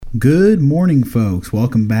Good morning, folks.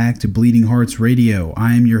 Welcome back to Bleeding Hearts Radio.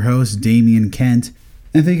 I am your host, Damian Kent,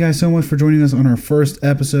 and thank you guys so much for joining us on our first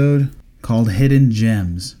episode called Hidden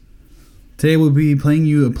Gems. Today we'll be playing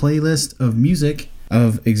you a playlist of music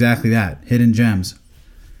of exactly that, hidden gems.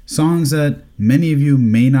 Songs that many of you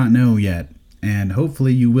may not know yet, and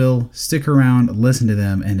hopefully you will stick around, listen to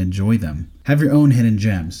them, and enjoy them. Have your own hidden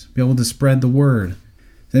gems. Be able to spread the word.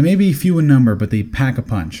 They may be few in number, but they pack a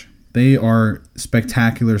punch. They are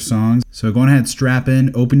spectacular songs. So go ahead, strap in,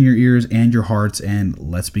 open your ears and your hearts, and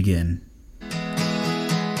let's begin.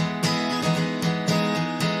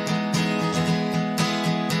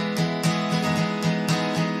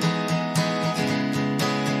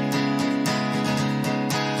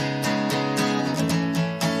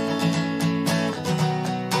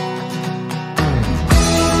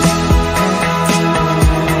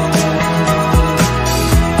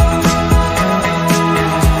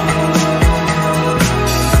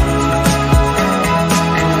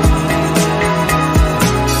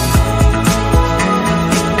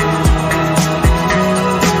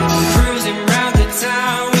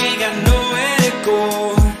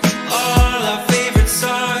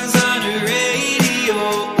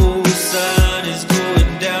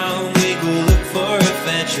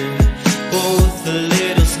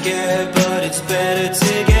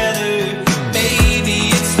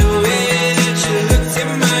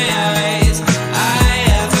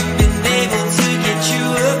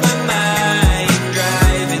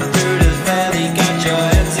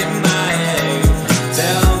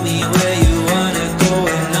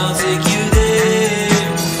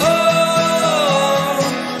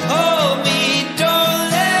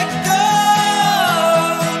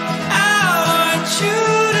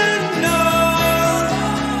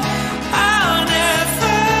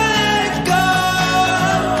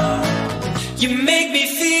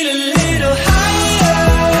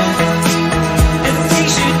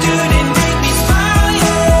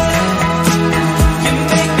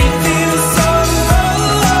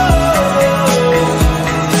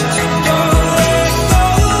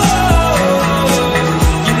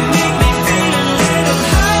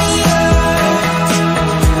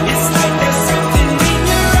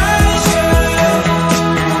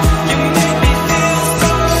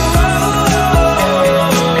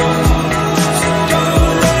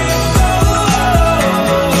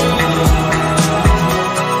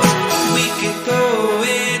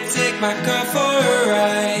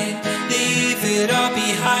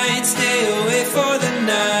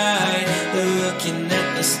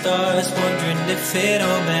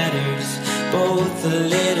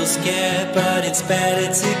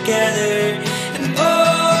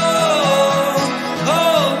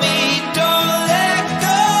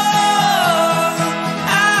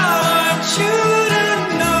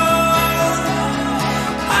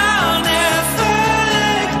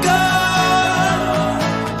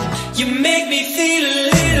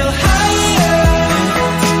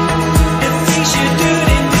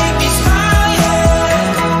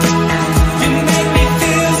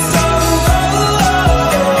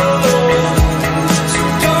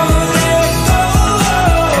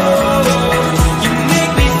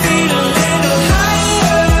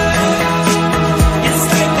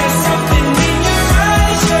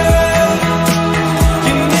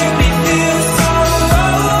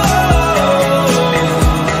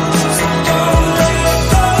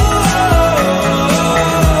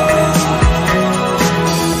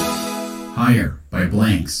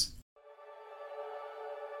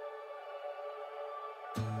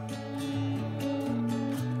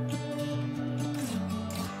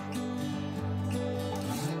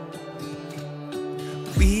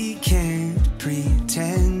 We can't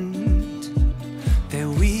pretend that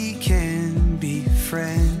we can be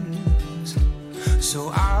friends,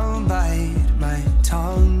 so I'll bite my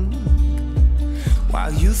tongue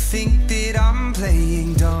while you think that I'm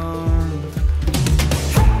playing dumb.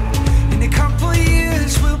 In a couple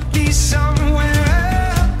years we'll be somewhere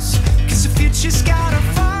else, 'cause the future's got a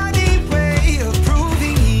funny way of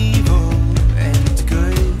proving evil and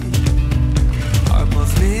good are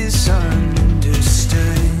both misunderstood.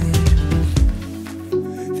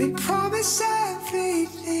 They promise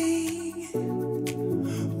everything,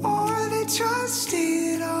 or they trust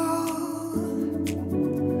it all.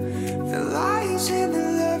 The liars and the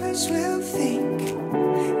lovers will think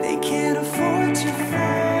they can't afford to fall.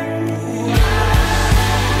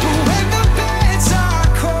 But when the beds are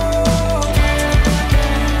cold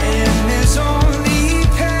and there's only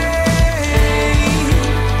pain,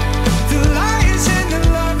 the liars and the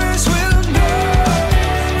lovers will know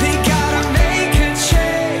they gotta make a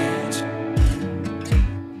change.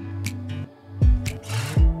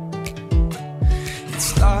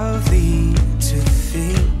 lovely to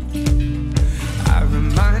think. I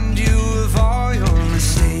remind you of all your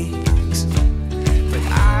mistakes, but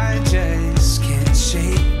I just can't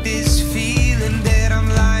shake this feeling that I'm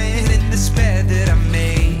lying in this bed that I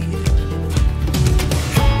made.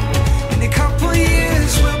 In a couple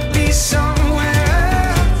years we'll be somewhere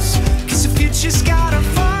else, 'cause the future's got a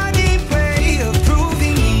funny way of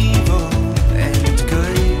proving evil and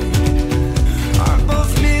good are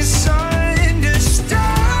both misunderstood.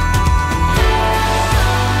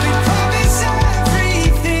 They promise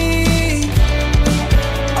everything,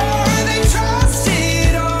 or they trust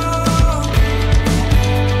it all.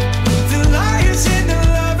 The liars and the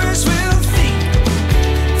lovers will think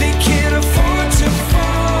they can't afford to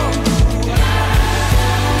fall.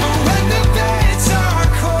 But when the beds are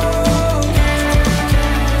cold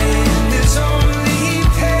and there's only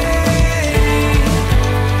pain,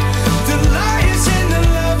 the liars and the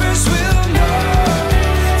lovers will know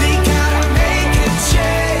they gotta make a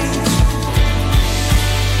change.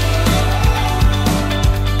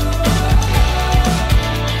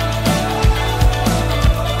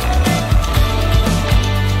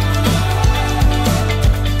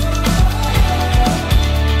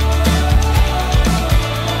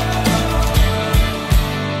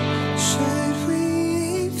 Should we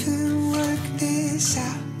even work this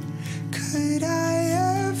out? Could I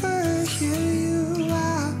ever hear you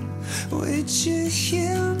out? Would you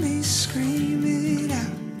hear me scream it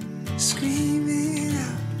out? Scream it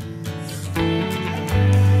out.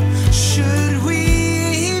 Should we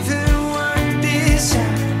even work this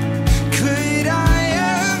out? Could I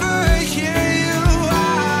ever hear you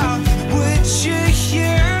out? Would you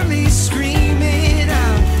hear me scream it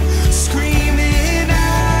out? Scream it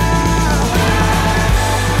out.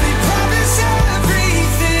 They promise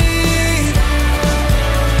everything,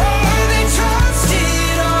 or they trust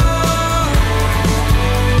it all.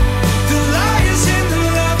 The liars and the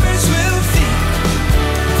lovers will think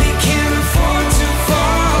they can't afford to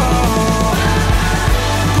fall.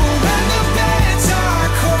 But when the beds are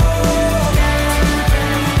cold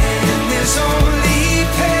and there's only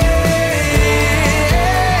pain,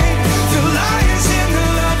 the liars and the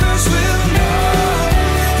lovers will know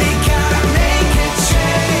they gotta make a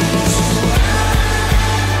change.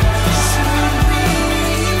 Should we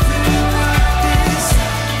even work this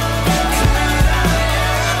out? Could I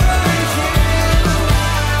ever hear you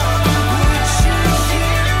out? Would you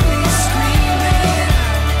hear me scream it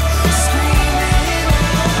out? Scream it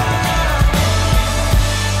out.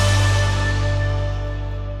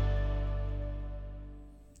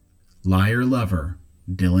 Liar Lover,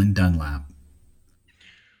 Dylan Dunlap.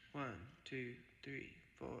 1, 2, 3,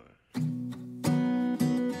 4.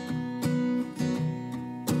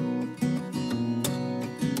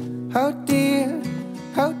 Oh dear,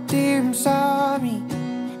 I'm sorry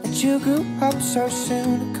that you grew up so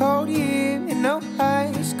soon. A cold year and no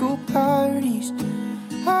high school parties.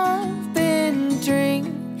 I've been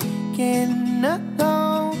drinking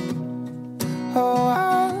alone. Oh,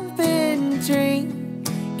 I've been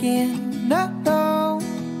drinking alone.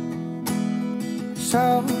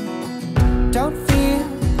 So don't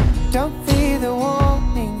fear the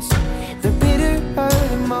warnings. The bitter are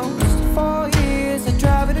the most. 4 years of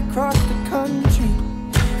driving across the country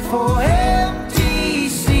for empty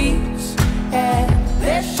seats at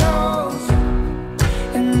their shows,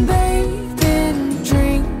 and they've been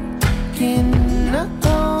drinking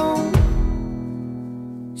alone.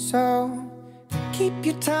 So keep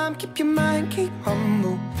your time, keep your mind, keep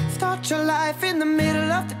humble. Start your life in the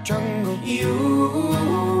middle of the jungle. You,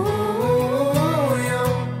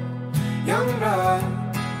 young blood.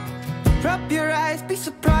 Rub your eyes, be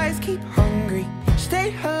surprised, keep hungry.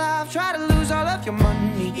 Stay alive, try to lose all of your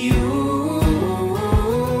money. You,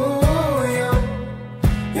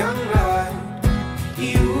 young blood.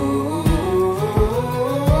 You,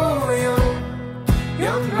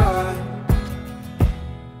 young blood.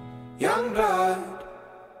 Young blood.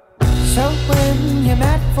 So when you're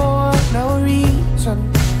mad for no reason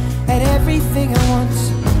at everything at once,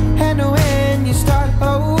 and when you start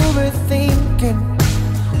overthinking,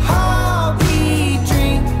 I'll be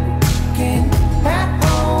drinking at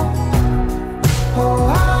home. Oh,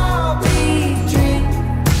 I'll be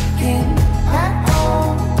drinking at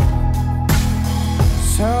home.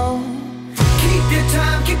 So keep your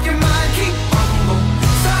time, keep your mind, keep humble.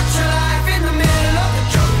 Start your life in the middle of the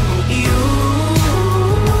jungle. You,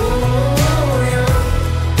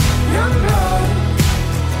 young blood.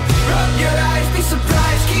 Rub your eyes, be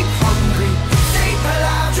surprised, keep hungry. Stay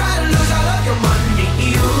alive, try to lose all of your money.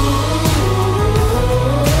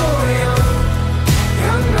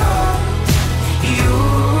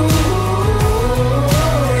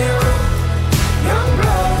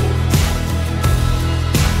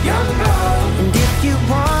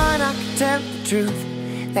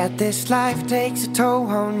 that this life takes a toll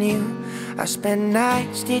on you. I spend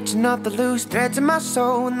nights stitching up the loose threads in my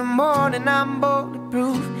soul. In the morning I'm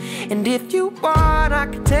bulletproof. And if you want, I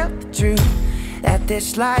can tell the truth, that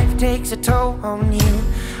this life takes a toll on you.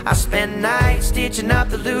 I spend nights stitching up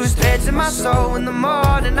the loose threads in my soul. In the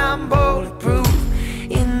morning I'm bulletproof.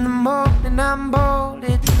 In the morning I'm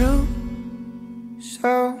bulletproof.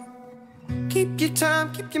 So keep your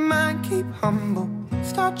time, keep your mind, keep humble.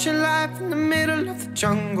 Start your life in the middle of the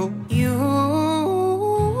jungle. You,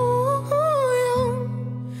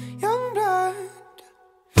 young blood.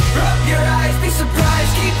 Rub your eyes, be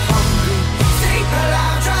surprised, keep hungry. Stay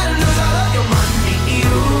alive, try to lose all of your money.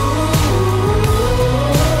 You,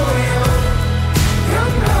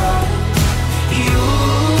 young blood. You,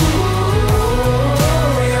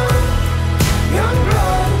 young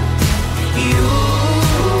blood. You,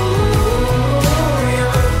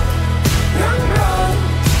 young blood.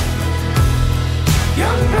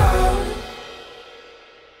 Young blood.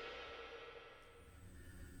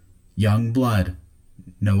 Young Blood,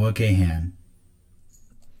 Noah Kahan.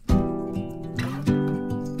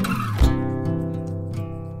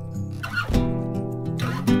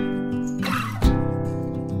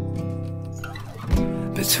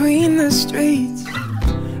 Between the streets,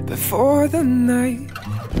 before the night,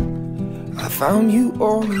 I found you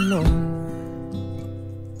all alone,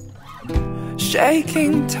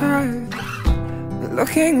 shaking, tired,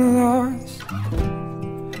 looking lost.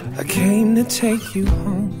 I came to take you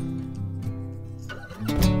home,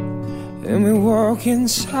 and we walk in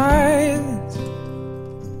silence,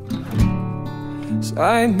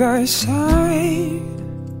 side by side.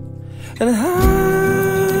 And I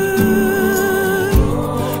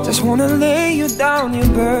just wanna lay you down, your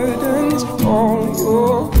burdens, all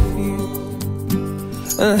your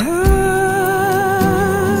fears. And I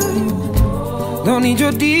don't need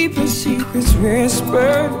your deepest secrets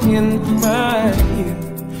whispered in my ear,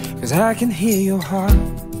 'cause I can hear your heart,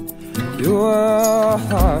 your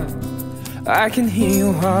heart. I can hear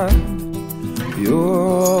your heart,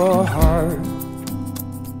 your heart.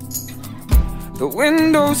 The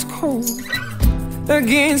window's cold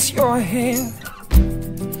against your hair,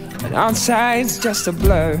 and outside's just a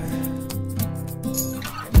blur.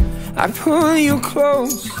 I pull you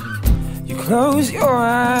close, you close your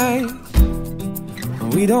eyes,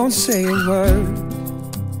 and we don't say a word.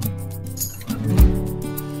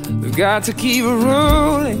 We've got to keep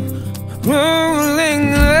rolling, rolling.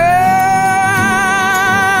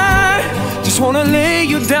 Just wanna lay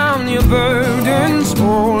you down, your burdens,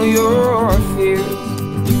 all your fears.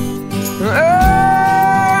 I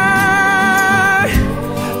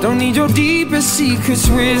don't need your deepest secrets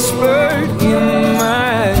whispered in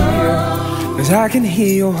my ear, 'cause I can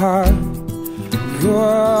hear your heart,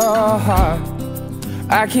 your heart.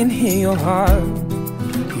 I can hear your heart,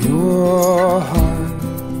 your heart.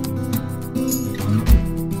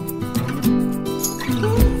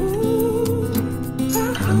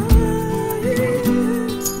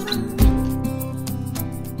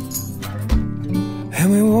 And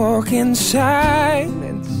we walk in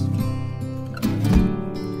silence,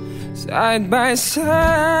 side by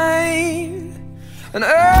side. And I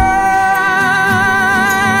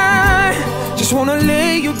just wanna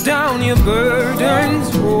lay you down, your burdens,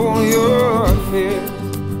 all your fears.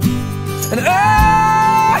 And I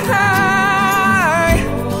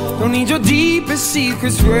don't need your deepest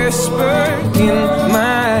secrets whispered in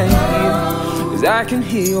my ear, 'cause I can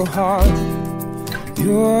hear your heart,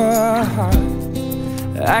 your heart.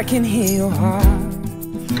 I can hear your heart,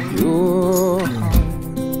 your heart.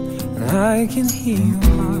 And I can hear your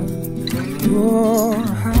heart, your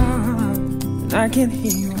heart. And I can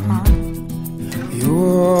hear your heart,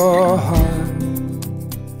 your heart.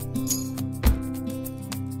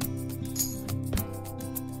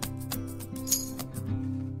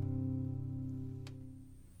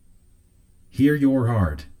 Hear Your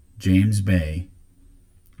Heart, James Bay.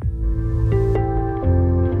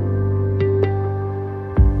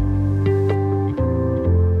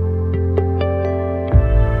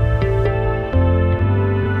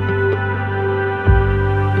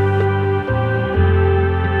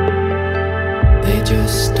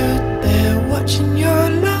 Just stood there watching your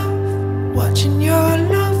love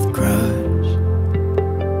crush.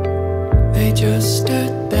 They just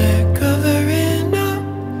stood there covering up,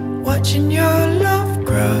 watching your love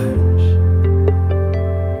crush.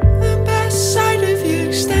 The best side of you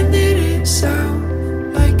extended itself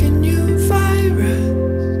like a new virus.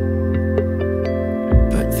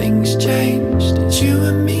 But things changed, it's you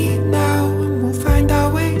and me now, and we'll find our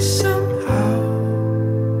way somehow.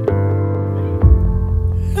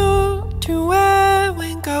 Look to where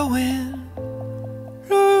we're going.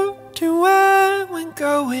 Look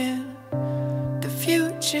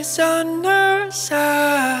on our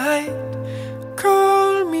side.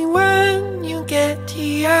 Call me when you get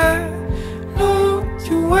here. Look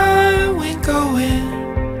to where we're going.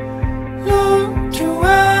 Look to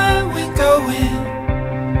where we're going.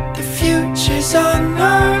 The future's on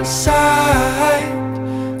our side.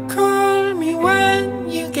 Call me when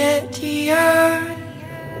you get here.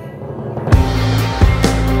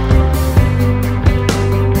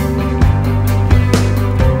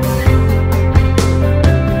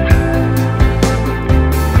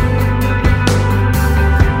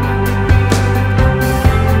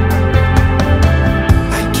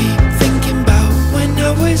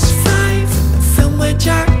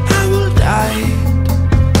 Jack Owl died.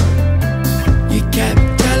 You kept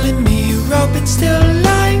telling me Robin's still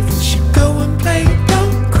alive. We should go and play,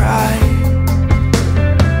 don't cry.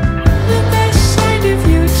 The best side of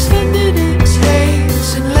you extended its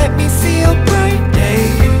haze and let me feel bright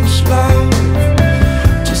days, love.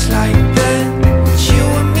 Just like then, it's you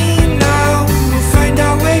and me now. We'll find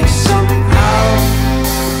our way somehow.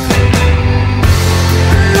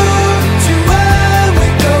 Look to where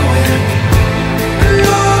we're going.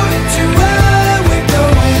 Look to where we're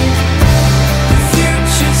going. The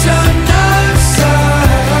future's on our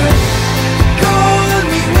side. Call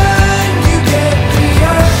me when you get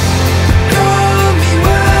here. Call me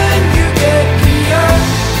when you get here.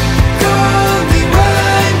 Call me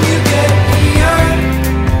when you get here.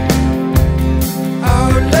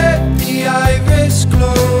 I'll let the iris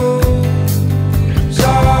close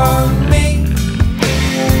on me.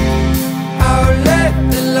 I'll let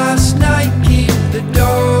the last night keep the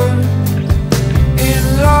door in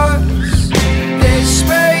lost this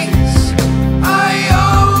space. I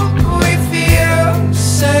hope we feel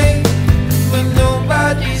safe when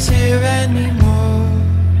nobody's here anymore.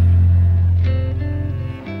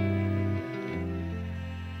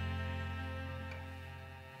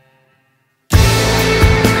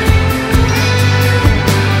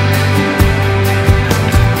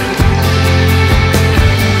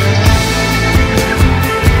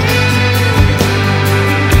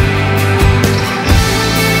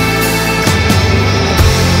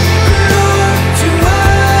 Look to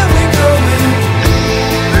where we're going.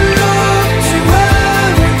 Look to where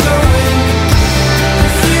we're going. The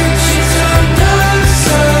future's on our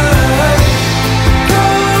side.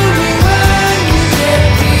 Call me when you get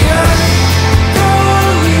here.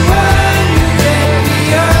 Call me when you get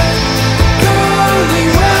here. Call me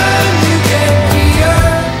when you get here.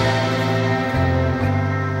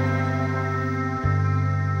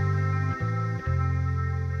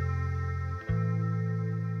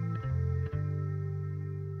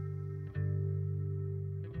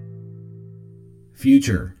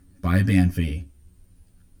 Future by Banfi.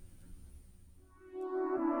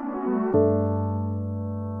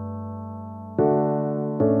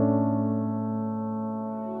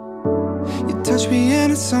 You touch me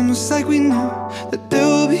and it's almost like we know that there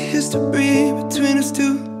will be history between us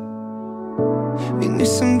two. We knew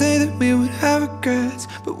someday that we would have regrets,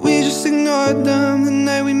 but we just ignored them the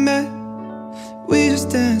night we met. We just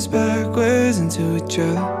danced backwards into each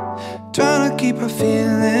other, trying to keep our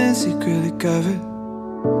feelings secretly covered.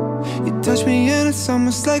 You touch me and it's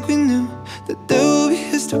almost like we knew that there will be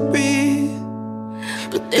history,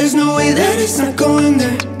 but there's no way that it's not going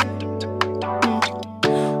there.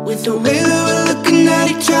 With the way that we're looking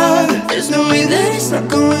at each other, there's no way that it's not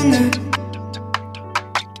going there.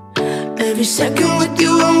 Every second with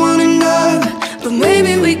you on one another, but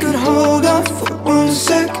maybe we could hold off for 1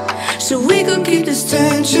 sec, so we could keep this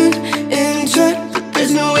tension in check. But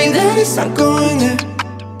there's no way that it's not going there.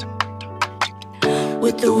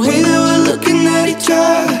 With the way that we're looking at each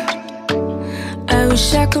other, I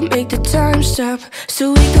wish I could make the time stop,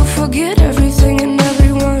 so we could forget everything and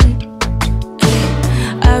everyone.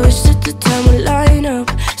 I wish that the time would line up,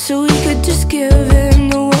 so we could just give in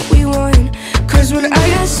to what we want. cause when I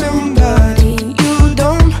got somebody you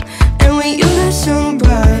don't, and when you got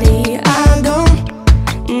somebody I don't.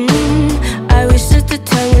 I wish that the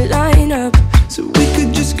time would line up, So we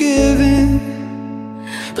could just give in,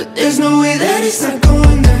 but there's no way that it's not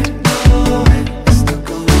going there.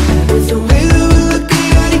 With the way that we're looking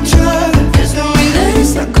at each other, there's no way that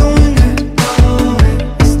it's not going there.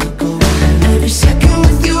 Every second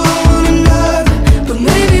with you on one another, but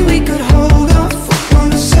maybe we could hold off for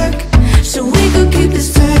 1 sec, so we could keep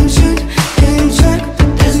this tension in check.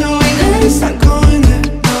 But there's no way that it's not going there.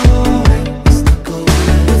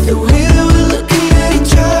 With the way that we're looking at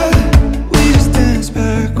each other, we just dance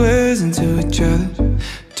backwards into each other,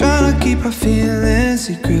 trying to keep our feelings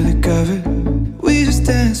secretly covered. We just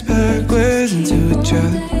dance backwards into each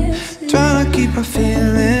other, trying to keep our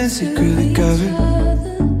feelings secretly covered.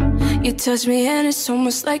 you touch me and it's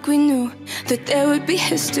almost like we knew that there would be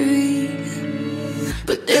history.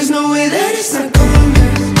 But there's no way that it's not going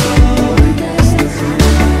down.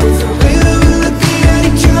 With the way that we're looking at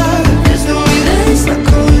each other, there's no way that it's not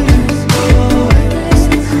going down.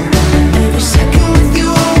 Every second with you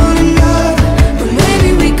on one another, but maybe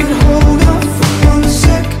we could hold off for 1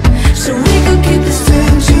 sec, so we could keep this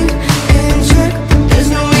tension in check. But there's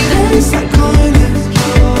no way that it's not going down.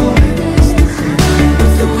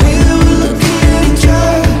 With the way that we're looking at each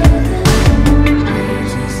other,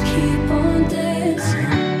 just keep on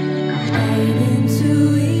dancing right into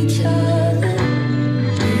each other.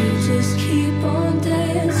 We just keep on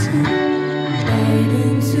dancing right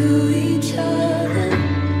into each other.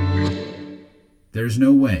 There's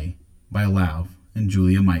No Way by Lauv and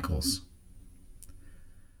Julia Michaels.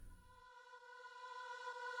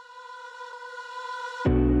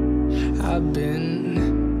 I've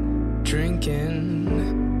been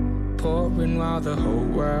drinking, pouring while the whole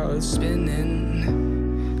world's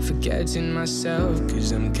spinning, forgetting myself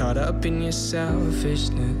 'cause I'm caught up in your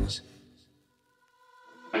selfishness.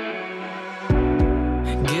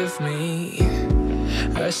 Give me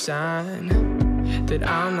a sign that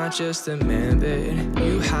I'm not just the man that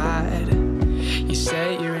you hide. You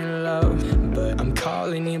say you're in love, but I'm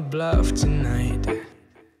calling you bluff tonight.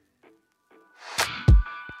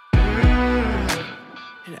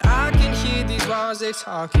 And I can hear these walls, they're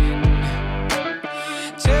talking,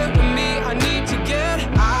 telling me I need to get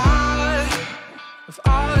out of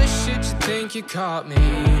all the shit you think you caught me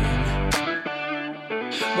in.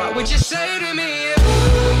 What would you say to me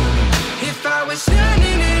if I was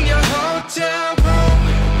standing in your hotel room?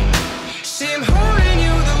 See him holding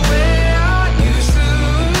you the way I used to.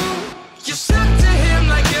 You stuck to him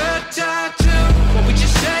like a tattoo. What would you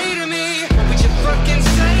say to me? What would you fucking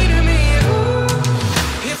say to me?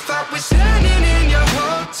 If I was standing in your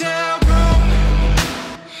hotel room,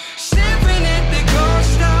 staring at the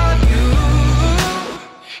ghost of you.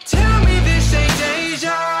 Tell me this ain't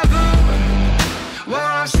deja vu,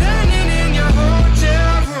 while I'm standing in your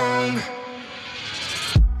hotel room.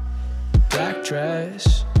 Black dress,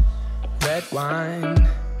 red wine,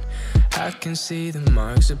 I can see the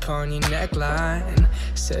marks upon your neckline.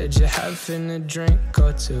 Said you're having a drink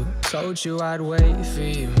or two, told you I'd wait for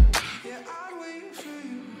you.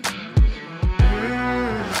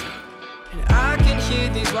 And I can hear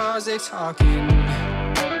these walls, they're talking,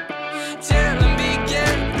 telling me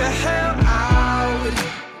get the hell out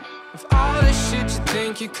of all the shit you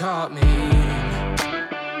think you caught me in.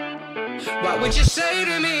 What would you say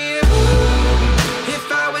to me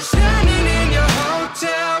if I was standing in your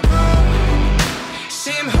hotel room?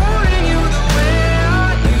 See him holding you the way I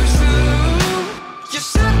used to. You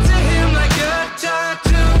stuck to him like a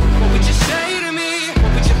tattoo. What would you say to me?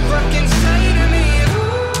 What would you fucking say to me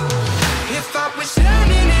if I was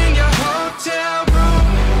standing in your hotel room,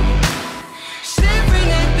 staring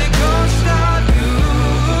at the ghost of you?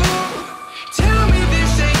 Tell me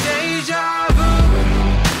this ain't deja vu,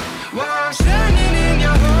 while I'm standing in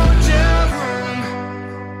your hotel room.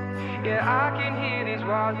 Yeah, I can hear these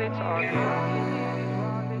walls, they're talking.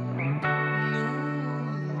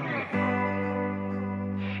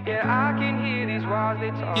 Yeah, I can hear these walls, they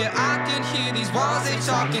talking. Yeah, I can hear these walls, they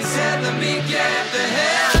talking. Telling me get the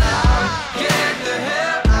hell out, get the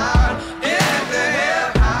hell out, get the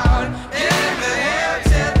hell out, get the hell.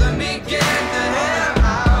 Telling me get the hell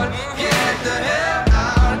out, get the hell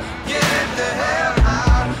out, get the hell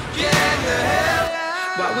out, get the hell.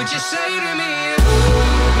 What would you say to me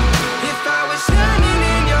if I was standing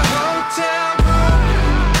in your hotel room?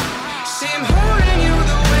 See him holding you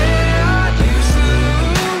the way I used to.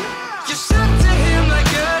 You stuck to him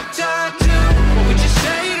like a tattoo. What would you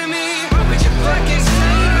say to me? What would you fucking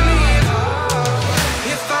say to me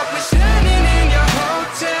if I was standing in your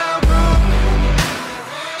hotel room,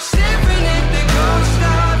 staring at the ghost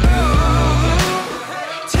of you?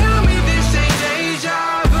 Tell me this ain't deja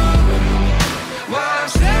vu, while I'm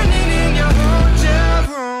standing in your hotel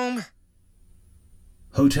room.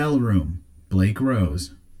 Hotel Room, Blake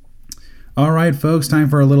Rose. Alright folks, time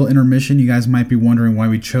for a little intermission. You guys might be wondering why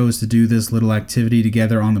we chose to do this little activity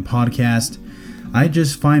together on the podcast. I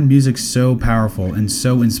just find music so powerful and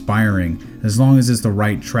so inspiring, as long as it's the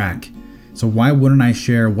right track. So why wouldn't I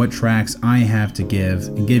share what tracks I have to give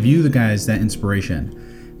and give you the guys that inspiration?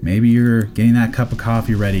 Maybe you're getting that cup of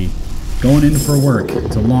coffee ready, going in for work,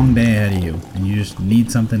 it's a long day ahead of you, and you just need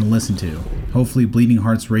something to listen to. Hopefully Bleeding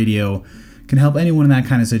Hearts Radio can help anyone in that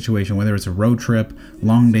kind of situation, whether it's a road trip,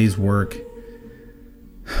 long day's work,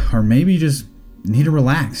 or maybe you just need to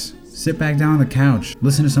relax. Sit back down on the couch,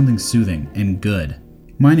 listen to something soothing and good.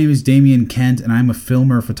 My name is Damian Kent, and I'm a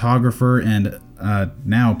filmer, photographer, and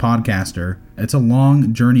now podcaster. It's a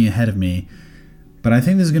long journey ahead of me, but I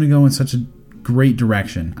think this is going to go in such a great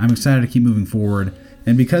direction. I'm excited to keep moving forward,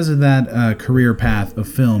 and because of that career path of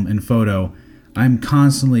film and photo, I'm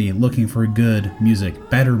constantly looking for good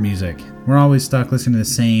music, better music. We're always stuck listening to the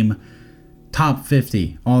same top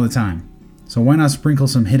 50 all the time. So why not sprinkle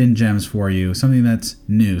some hidden gems for you, something that's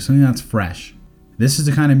new, something that's fresh. This is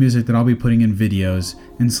the kind of music that I'll be putting in videos,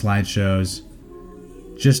 in slideshows,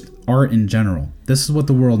 just art in general. This is what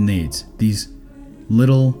the world needs, these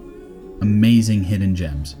little amazing hidden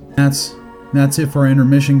gems. That's it for our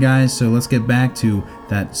intermission, guys, so let's get back to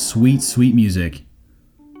that sweet, sweet music.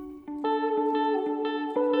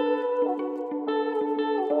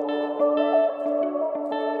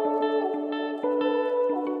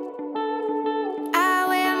 I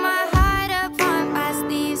wear my heart upon my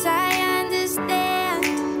sleeves, I understand.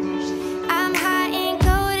 I'm hot and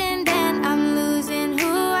cold and then I'm losing who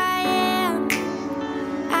I am.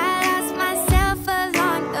 I lost myself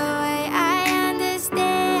along the way, I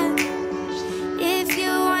understand. If you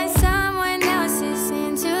want someone else's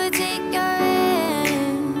hand to take your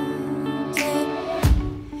hand, yeah.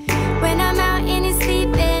 When I'm out and it's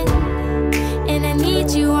sleeping and I need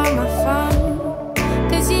you on my phone,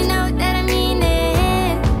 'cause you know that I mean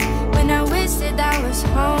it. When I wish that I was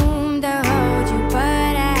home to hold you,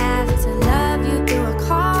 but I have to love you through a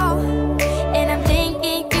call. And I'm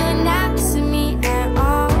thinking you're not missing me at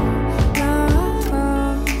all. No,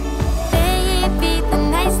 baby, the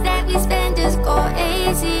nights that we spend just go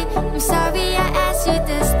easy. I'm sorry I asked you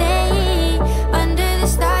to stay under the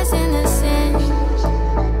stars in the sun.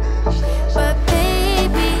 But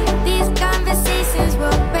baby, these conversations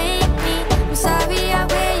will break me. I'm sorry I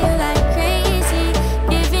wear you like crazy,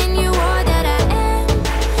 giving you all that I am.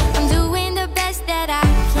 I'm doing the best that I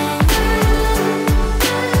can.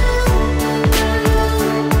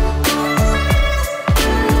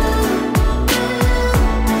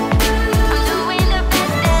 I'm doing the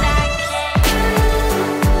best that I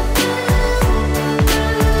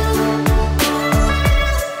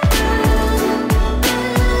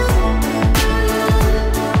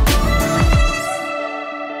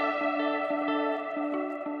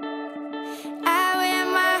I wear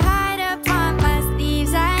my heart upon my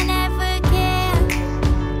sleeves, I never can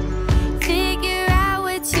figure out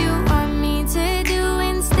what you want me to do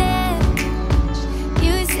instead.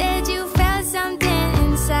 You said you felt something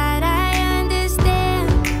inside, I understand.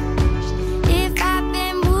 If I've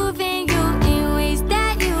been moving you in ways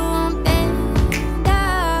that you won't bend,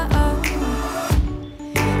 oh.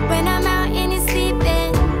 When I'm out and it's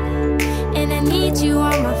sleeping and I need you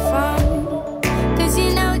on my phone, 'cause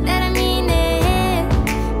you know that I mean it.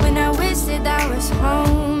 When I wish that I was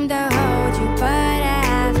home to hold you, but I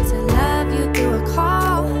have to love you through a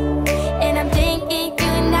call. And I'm thinking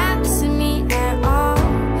you're not missing me at all.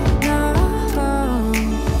 No,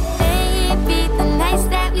 baby, the nights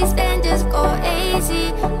that we spend just go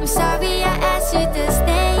easy. I'm sorry I asked you to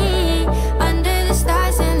stay under the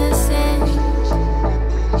stars in the sun.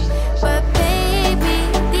 But baby,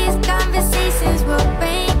 these conversations will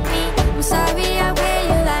break me. I'm sorry I wear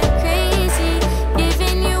you like crazy,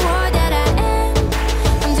 giving you all that I am.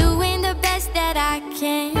 I'm doing the best that I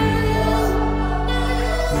can.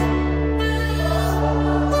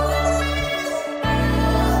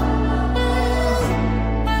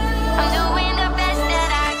 I'm doing the best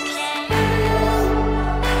that I can.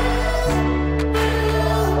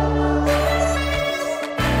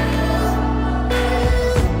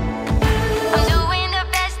 I'm doing the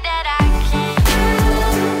best that I can.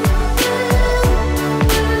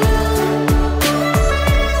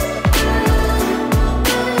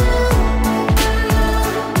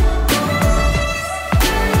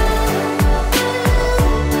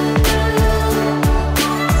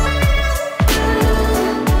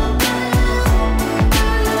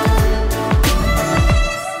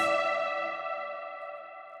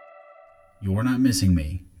 You're Not Missing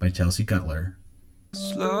Me by Chelsea Cutler.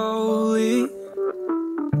 Slowly,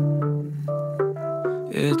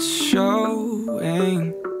 it's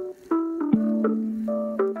showing.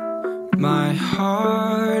 My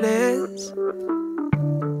heart is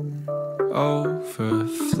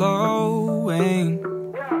overflowing.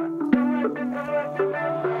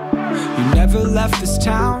 You never left this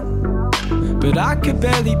town, but I could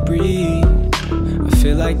barely breathe. I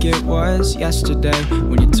feel like it was yesterday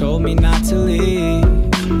when you told me not to leave.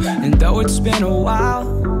 And though it's been a while,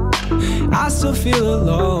 I still feel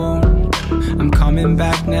alone. I'm coming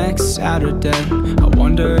back next Saturday. I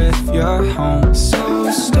wonder if you're home. So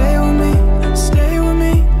stay with me, stay with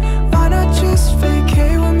me. Why not just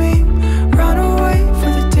vacate with me? Run away for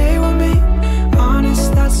the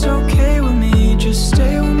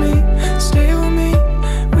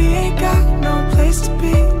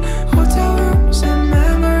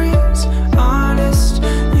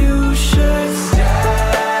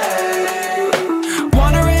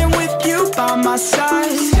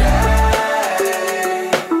side.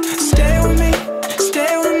 Stay with me,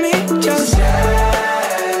 just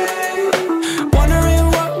wondering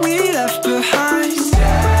what we left behind.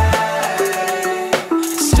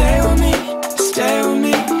 Stay with me,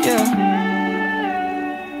 yeah.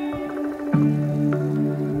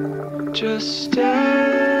 Just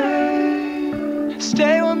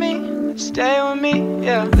stay with me,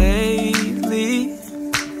 yeah. Lately,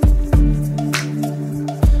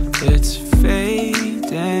 it's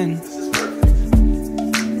fading.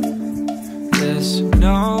 There's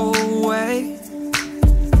no way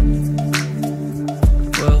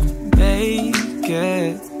we'll make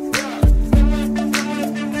it.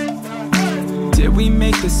 Did we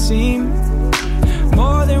make the scene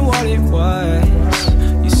more than what it was?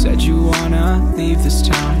 You said you wanna leave this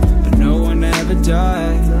town, but no one ever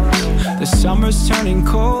does. The summer's turning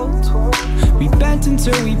cold, we bent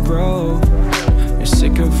until we broke. You're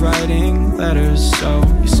sick of writing letters, so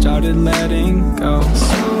you started letting go.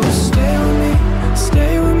 So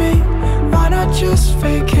stay with me, why not just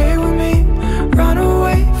vacate with me? Run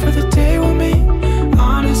away for the day with me,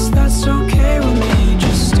 honest, that's okay with me.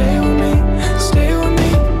 Just stay with me,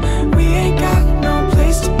 we ain't got no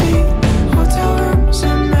place to be. Hotel rooms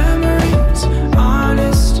and memories,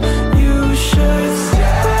 honest, you should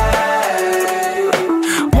stay.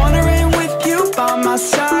 Wondering with you by my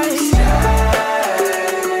side.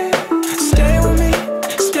 Stay with me,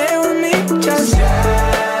 just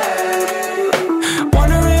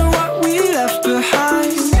wondering what we left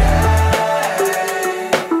behind.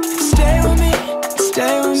 Stay with me,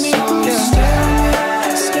 yeah.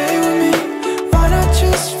 Stay with me, why not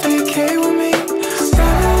just vacate with me?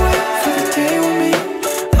 Run away for the day with me,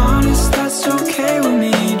 honest, that's okay with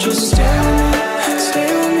me. Just stay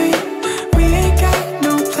with me, we ain't got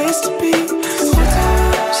no place to be. Hotel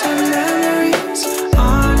rooms and memories,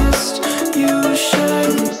 honest, you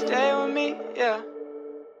should stay with me, yeah.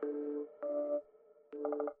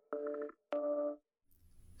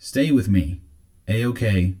 Stay With Me,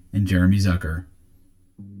 A-OK, and Jeremy Zucker.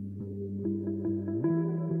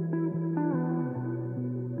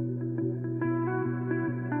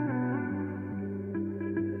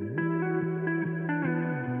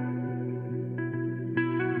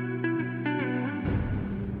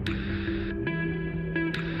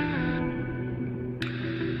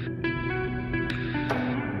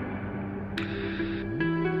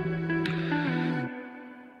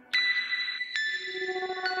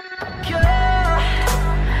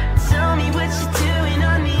 Tell me what you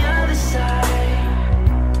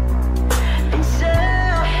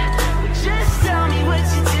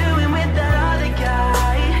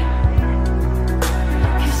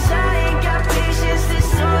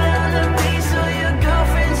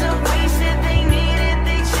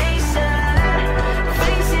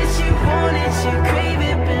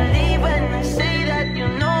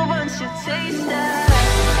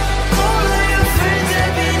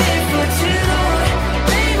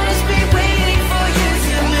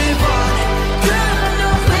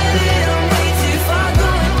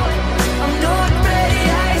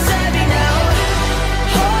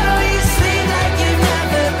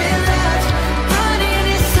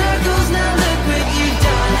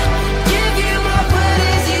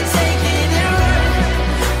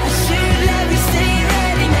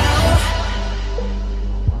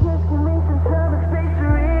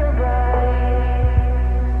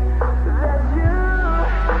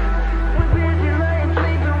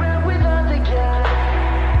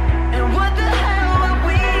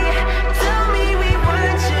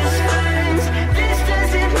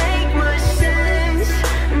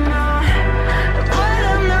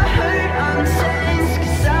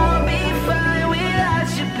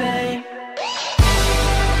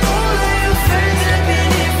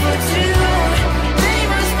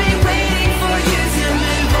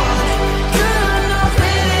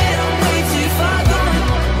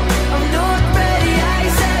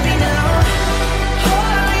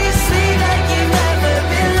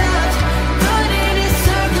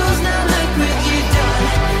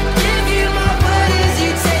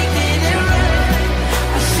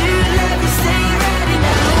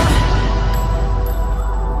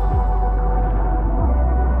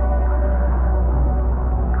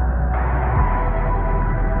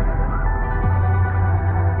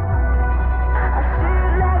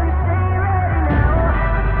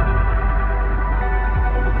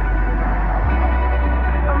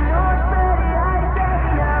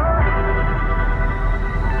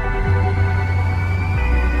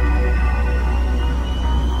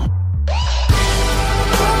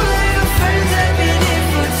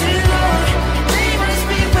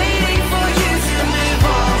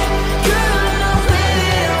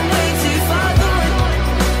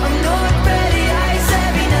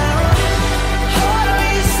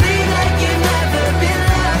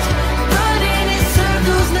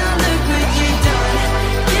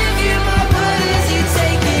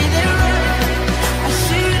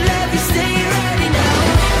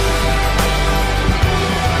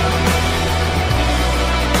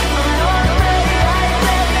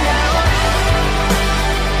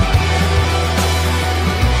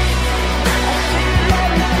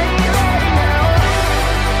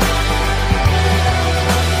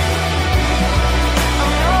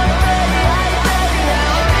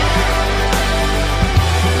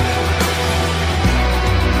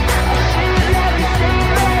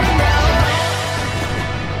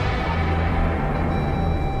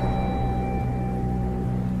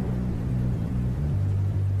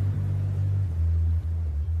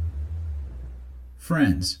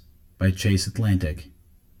Friends by Chase Atlantic.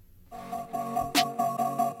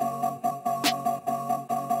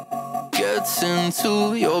 Gets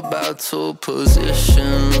into your battle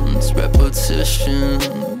positions, repetition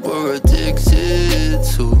we're addicted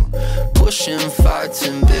to, pushing,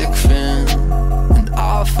 fighting, bickering, and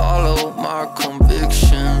I follow my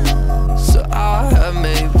conviction. So I have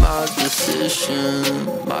made my decision,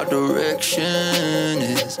 my direction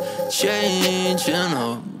is changing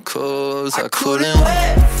up, cause I couldn't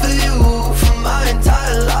wait for you for my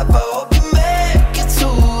entire life. I hope you make it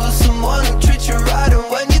to someone who treats you right, and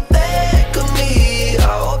when you think of me, I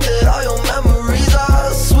hope that all your memories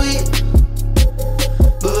are sweet.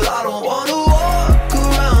 But I don't wanna walk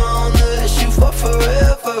around this you for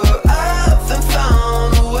forever. I haven't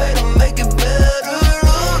found a way to make it better.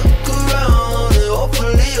 Look around and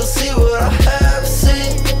hopefully you'll see what I have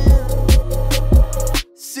seen.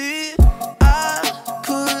 See, I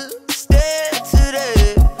could stay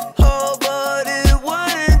today, oh, but it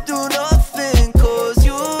wouldn't do nothing, cause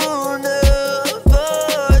you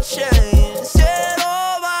never change. Said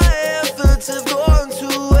all my efforts have gone to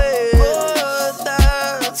waste, but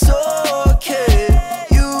that's okay.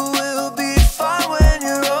 You will be fine when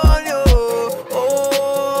you're on your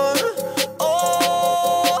own.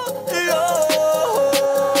 Oh,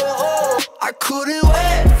 Lord, I couldn't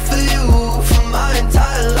wait for you for my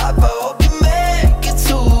entire life. I hope you make it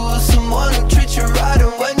to someone who treats you right,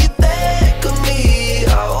 and when you think of me, I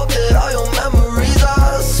hope that all your memories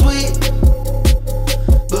are sweet.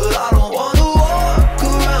 But I don't wanna walk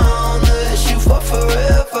around this you for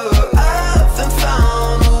forever. I haven't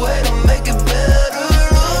found a way to make it better.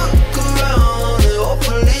 Look around and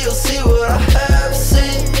hopefully you'll see what I have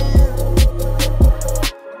seen.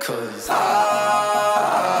 Cause I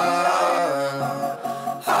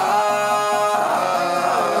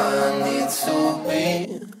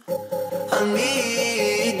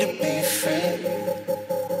need to be free.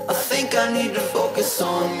 I think I need to focus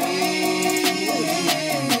on me.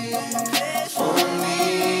 On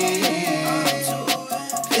me.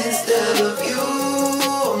 Instead of you,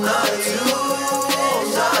 I'm not you. I'm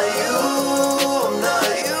not you. I'm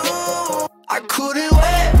not you. I couldn't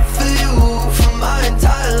wait for you for my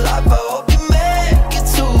entire life. I hope you make it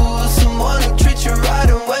to someone who treats you right,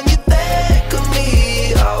 and when you think of me,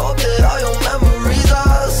 I hope that all your memories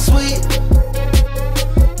are sweet.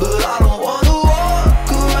 But I don't wanna walk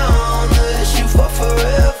around this you for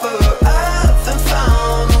forever. I haven't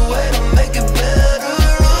found a way to make it better.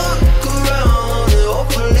 Look around and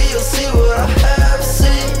hopefully you'll see what I have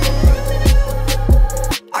seen.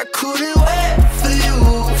 I couldn't wait for you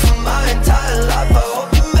for my entire life. I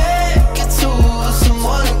hope you make it to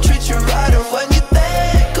someone who treats you right, and when you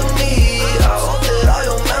think of me, I hope that all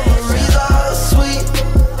your memories are sweet.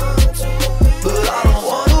 But I don't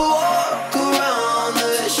wanna walk around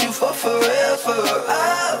this you for forever. I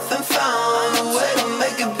haven't found a way to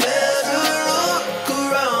make it better. Look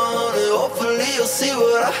around and hopefully you'll see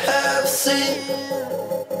what I have seen.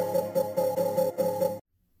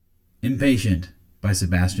 Impatient by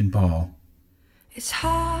Sebastian Paul. It's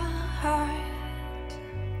hard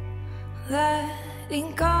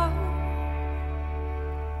letting go.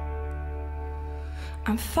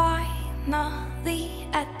 I'm finally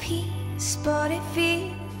at peace, but it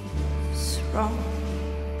feels wrong.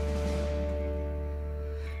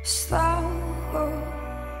 Slow,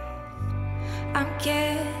 I'm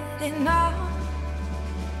getting up.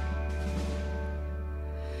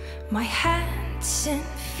 My hands and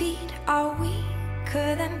feet are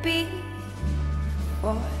weaker than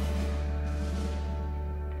before.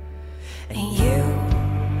 And you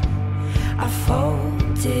are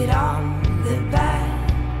folded on the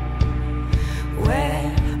bed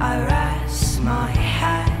where I rest my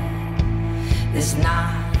head. There's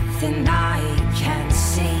nothing I can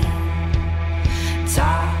see.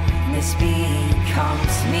 Darkness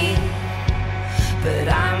becomes me, but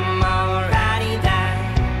I'm already there.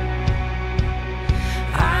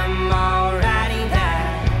 I'm already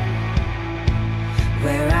there.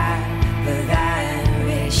 Wherever there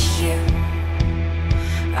is you,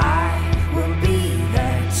 I will be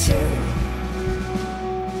there too.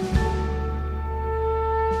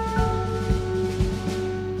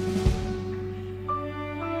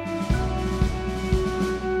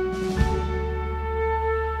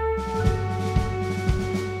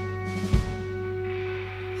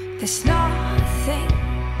 There's nothing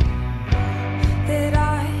that I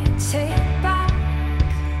take back,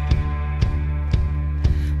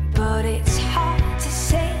 but it's hard to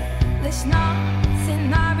say. There's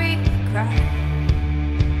nothing I regret,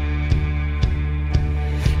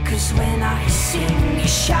 'cause when I sing, you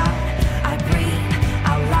shout, I breathe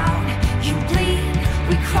out loud, you bleed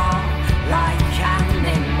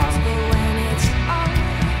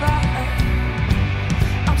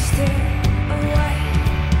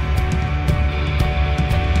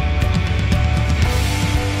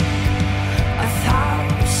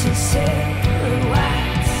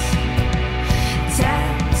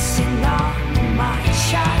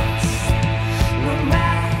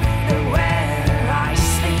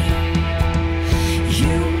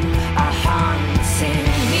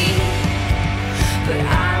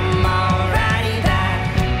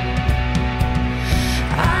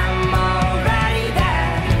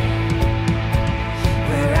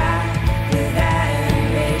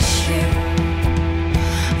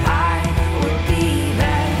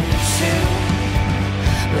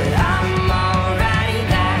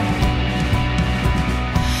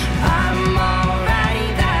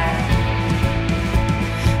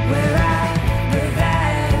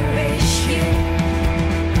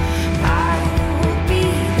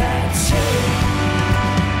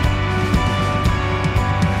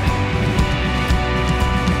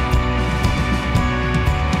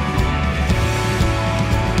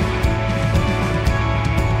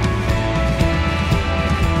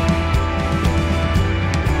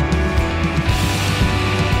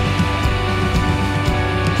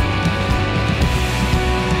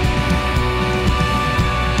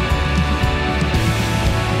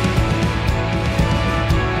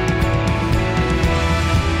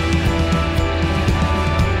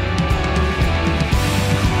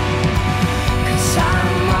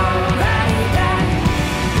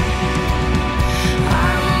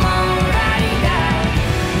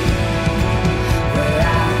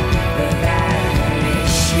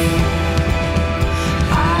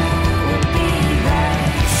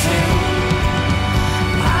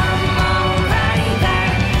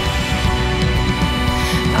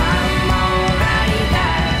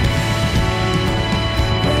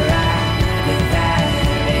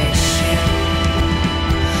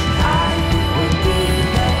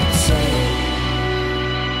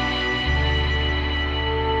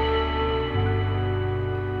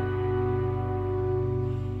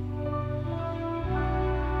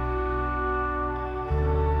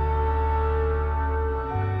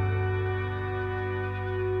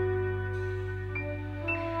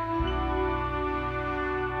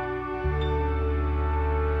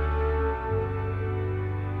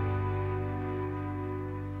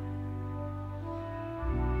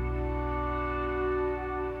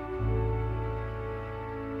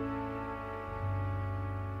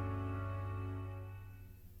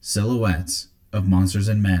Silhouettes of Monsters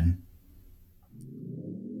and Men.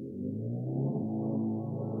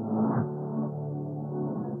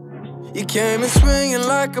 You came in swinging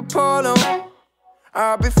like Apollo.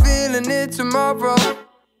 I'll be feeling it tomorrow.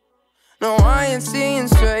 No, I ain't seeing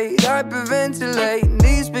straight. Hyperventilate,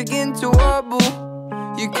 knees begin to wobble.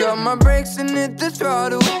 You cut my brakes and hit the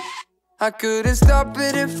throttle. I couldn't stop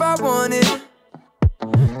it if I wanted.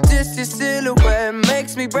 Just your silhouette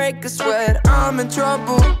makes me break a sweat. I'm in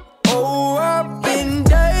trouble. Oh, I've been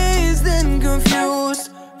dazed and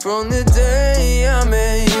confused from the day I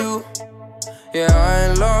met you. Yeah,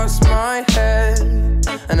 I lost my head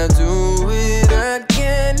and I do it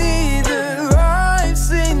again. Either I've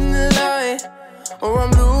seen the light or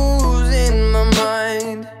I'm losing my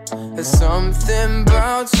mind. There's something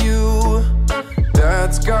about you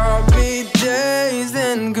that's got me dazed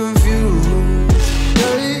and confused.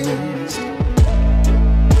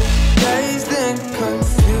 Dazed and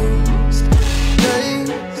confused.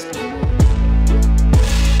 Dazed.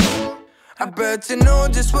 I bet you know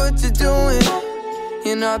just what you're doing.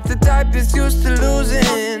 You're not the type that's used to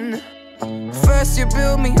losing. First you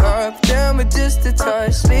build me up, then with just a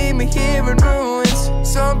touch leave me here in ruins.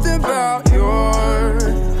 Something about your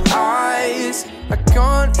eyes, I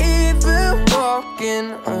can't even walk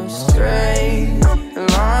in a straight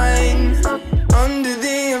line under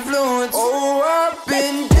the influence. Oh, I've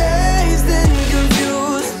been dazed and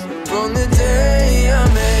confused from the day I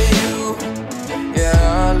met you. Yeah,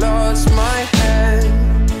 I lost my head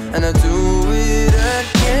and I do it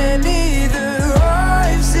again. Either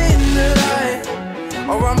I've seen the light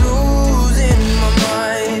or I'm losing my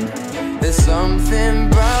mind. There's something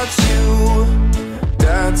about you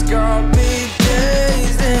that's got me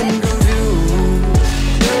dazed and confused.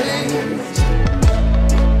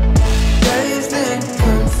 Dazed and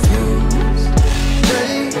confused.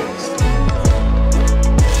 Dazed.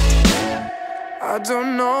 I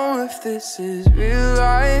don't know if this is real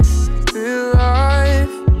life, real life.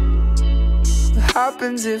 What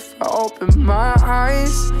happens if I open my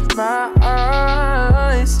eyes, my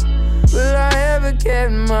eyes? Will I ever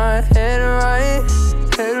get my head right,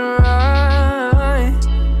 head right?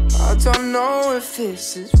 I don't know if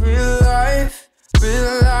this is real life,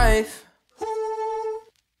 real life.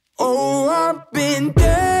 Oh, I've been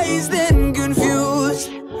dazed and confused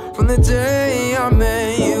from the day I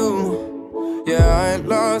met you. Yeah, I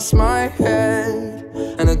lost my head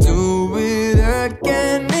and I do it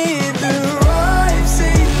again. Either I've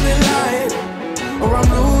seen the light or I'm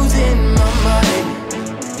losing my mind.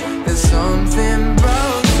 There's something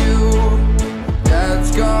about you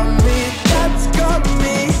that's got me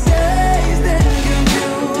dazed and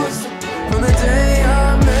confused from the day I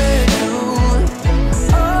met you.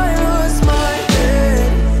 I lost my head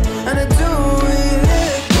and I do it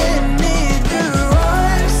again. Either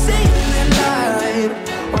I've seen the light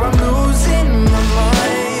or I'm losing my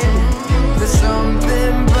mind. There's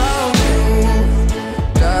something about you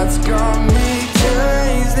that's got me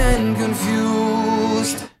dazed and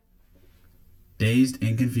confused. Dazed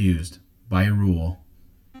and Confused by Rule.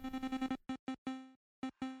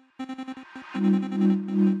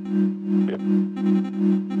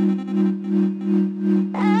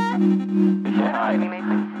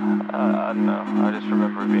 No, I just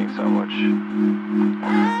remember it being so much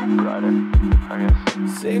brighter, I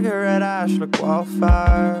guess. Cigarette ash like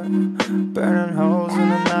wildfire, burning holes in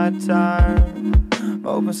the nighttime.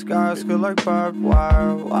 Open skies feel like barbed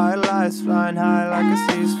wire, white lights flying high like a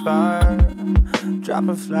ceasefire.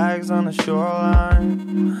 Dropping flags on the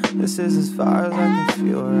shoreline, this is as far as I can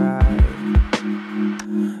feel right.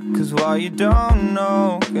 Cause what you don't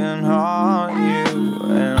know can haunt you,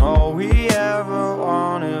 and all we ever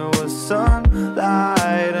wanted was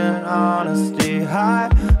sunlight and honesty.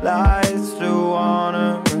 Highlights to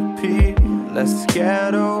wanna repeat. Let's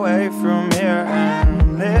get away from here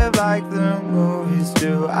and live like the movies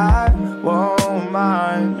do. I won't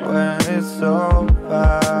mind when it's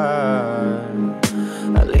over.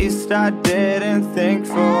 At least I didn't think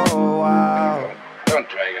for a while. Don't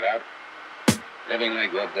drag it out. Living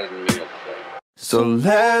like that doesn't mean a thing. So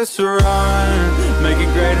let's run, make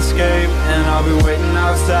a great escape, and I'll be waiting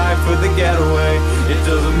outside for the getaway. It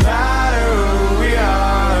doesn't matter who we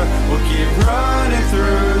are, we'll keep running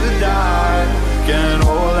through the dark. And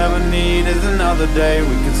all we'll ever need is another day.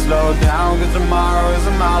 We can slow down cause tomorrow is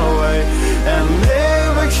a mile away, and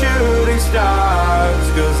live like shooting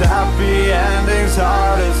stars, cause happy endings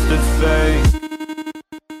hardest to fake.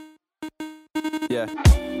 Yeah.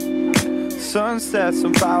 Sunsets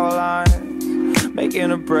on power lines,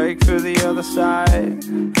 making a break for the other side.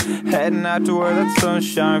 Heading out to where that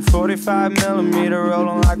sunshine, 45mm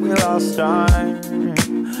rolling like we lost time.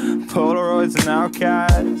 Polaroids and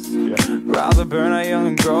outcasts. Rather burn out young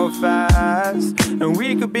and grow fast. And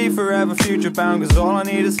we could be forever future bound, cause all I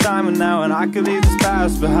need is time and now, and I could leave this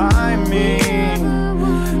past behind me.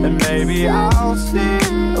 And maybe I'll see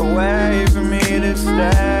a way for me to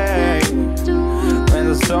stay when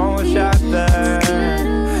there's so much out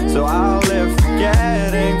there. So I'll live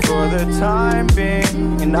forgetting for the time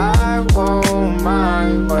being, and I won't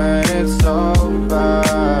mind when it's over.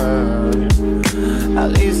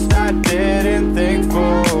 At least I didn't think for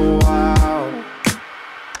a while.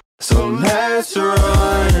 So let's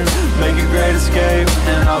run, make a great escape,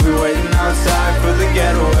 and I'll be waiting outside for the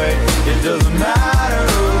getaway. It doesn't matter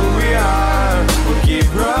who we are, we'll keep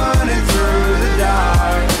running through the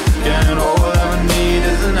dark. And all we'll ever need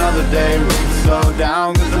is another day. We can slow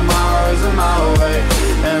down cause tomorrow is a mile away,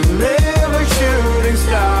 and live like shooting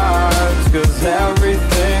stars, cause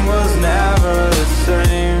everything was never the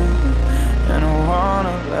same. And I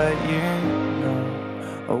wanna let you know,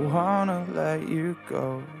 I wanna let you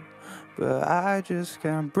go, but I just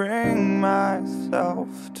can't bring myself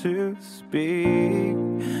to speak.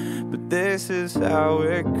 But this is how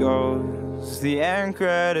it goes, the end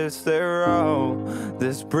credits they roll.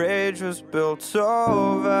 This bridge was built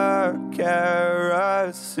over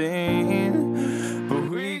kerosene, but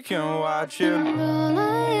we can watch it. All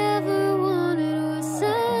I ever wanted was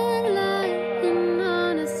sunlight and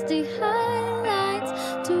honesty highlights.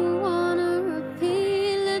 Don't wanna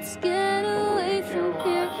repeat, let's get away from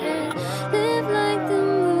here and live like the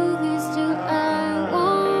movies do. I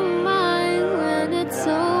won't mind when it's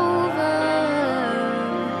over.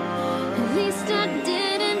 At least I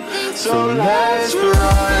didn't think so. Let's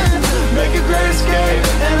run, make a great escape,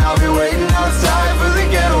 and I'll be waiting outside for the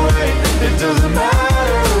getaway. It doesn't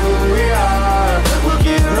matter who we are, we'll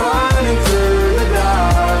keep running through the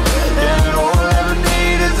dark. And all we'll ever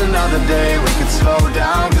need is another day. We can slow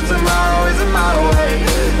down cause tomorrow is a mile away,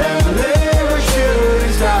 and live a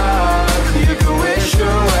shooting star. You can wish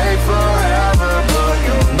away forever, but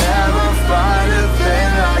you'll never find a thing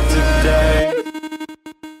like today.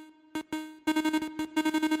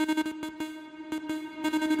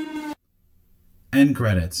 End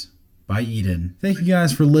credits by Eden. Thank you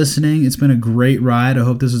guys for listening. It's been a great ride. I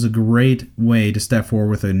hope this was a great way to step forward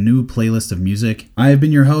with a new playlist of music. I have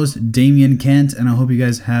been your host, Damien Kent, and I hope you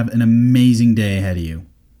guys have an amazing day ahead of you.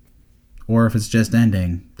 Or if it's just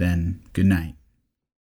ending, then good night.